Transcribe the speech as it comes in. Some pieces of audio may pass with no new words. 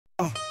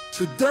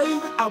Today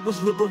I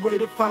was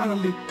liberated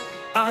finally.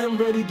 I am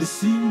ready to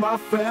see my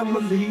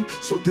family.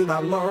 So did I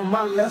learn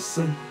my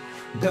lesson?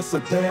 That's a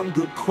damn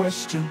good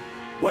question.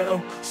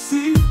 Well,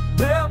 see,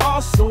 there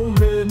are so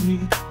many,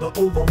 but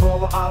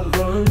overall I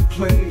learned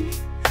play.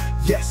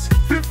 Yes,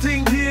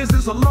 15 years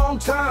is a long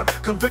time.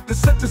 Convicted,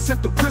 sentenced,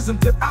 sent to prison.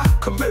 Did I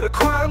commit a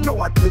crime?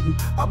 No, I didn't.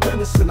 I'm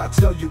innocent, I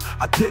tell you,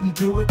 I didn't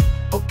do it.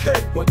 Okay,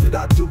 what did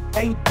I do?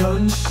 Ain't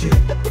done shit.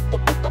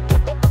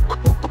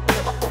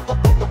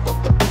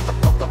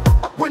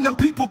 When them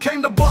people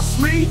came to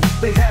bust me,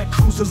 they had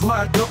cruisers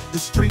lined up the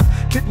street.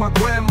 Kicked my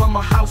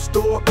grandmama house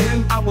door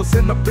in. I was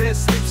in the bed,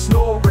 sleep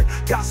snoring.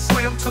 Got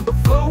slammed to the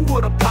floor,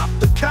 would've popped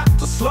the cap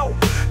to slow.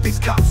 These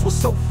cops were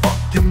so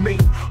fucking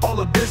mean. All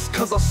of this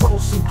cause I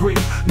sold some green.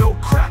 No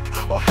crack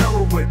or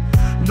heroin,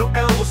 no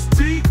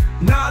LSD.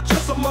 Nah,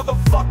 just a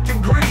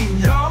motherfucking green,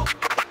 y'all.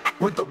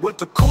 Went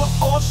to court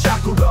all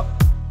shackled up.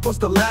 Was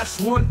the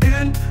last one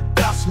in,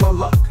 that's my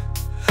luck.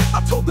 I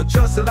told the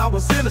judge that I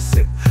was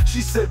innocent.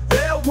 She said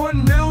bail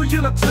 1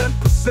 million or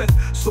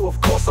 10%. So of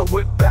course I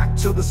went back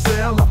to the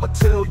cell. I'ma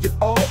tell you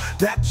all,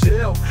 that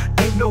jail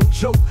ain't no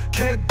joke.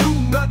 Can't do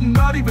nothing,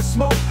 not even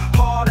smoke.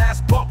 Hard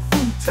ass bump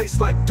food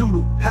tastes like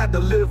doodle. Had to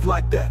live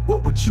like that,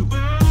 what would you?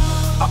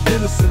 I'm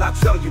innocent, I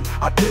tell you,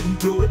 I didn't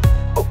do it.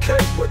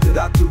 Okay, what did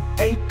I do?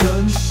 Ain't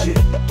done shit.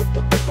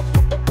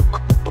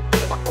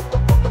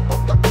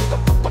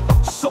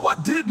 So I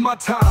did my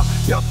time,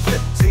 yeah,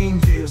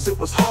 15 years. It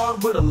was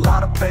hard with a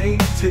lot of pain,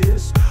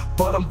 tears,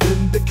 but I'm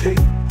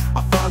vindicated.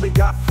 I finally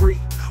got free,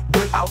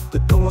 went out the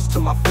doors to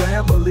my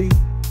family.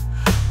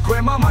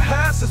 Grandmama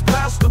has since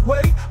passed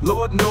away.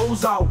 Lord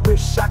knows I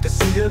wish I could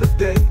see her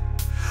today.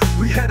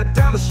 We headed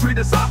down the street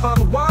as I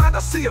unwind. I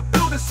see a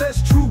building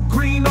says True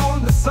Green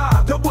on the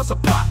side. There was a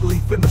pot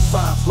leaf in the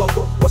sign's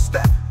logo. What's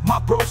that? My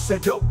bro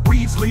said, yo,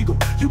 weed's legal.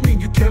 You mean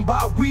you can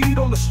buy weed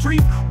on the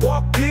street?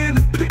 Walk in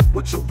and pick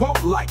what you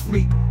want like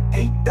me.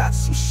 Ain't that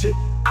some shit?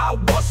 I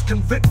was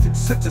convicted,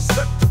 sentenced,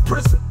 sent to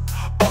prison.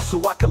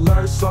 Also I could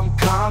learn some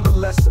kind of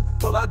lesson.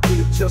 Well, I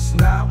did just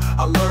now.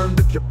 I learned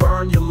if you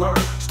burn, you learn.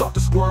 Start to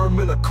squirm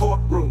in a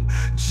courtroom.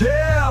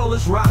 Jail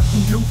is rotten,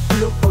 you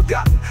feel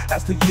forgotten.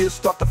 As the years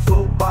start to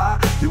flow by,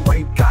 you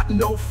ain't got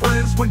no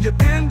friends when you're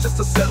in, just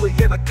a cellie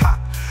in a cot.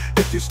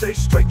 If you stay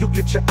straight, you'll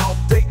get your out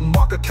date and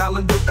mark a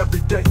calendar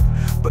every day.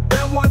 But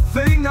then one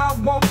thing I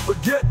won't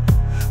forget,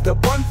 that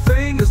one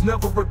thing is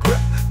never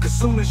regret. Cause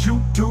soon as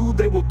you do,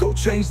 they will go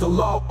change the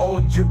law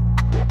on you.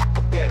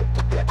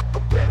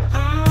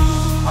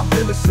 I'm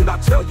innocent, I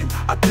tell you,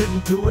 I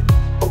didn't do it.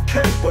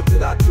 Okay, what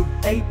did I do?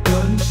 Ain't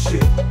done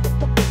shit.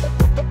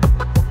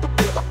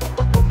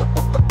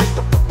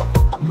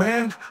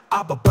 Man,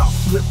 I'm about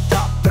flipped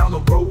out down the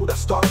road. I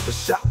started to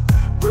shout,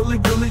 really,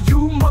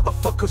 you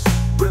motherfuckers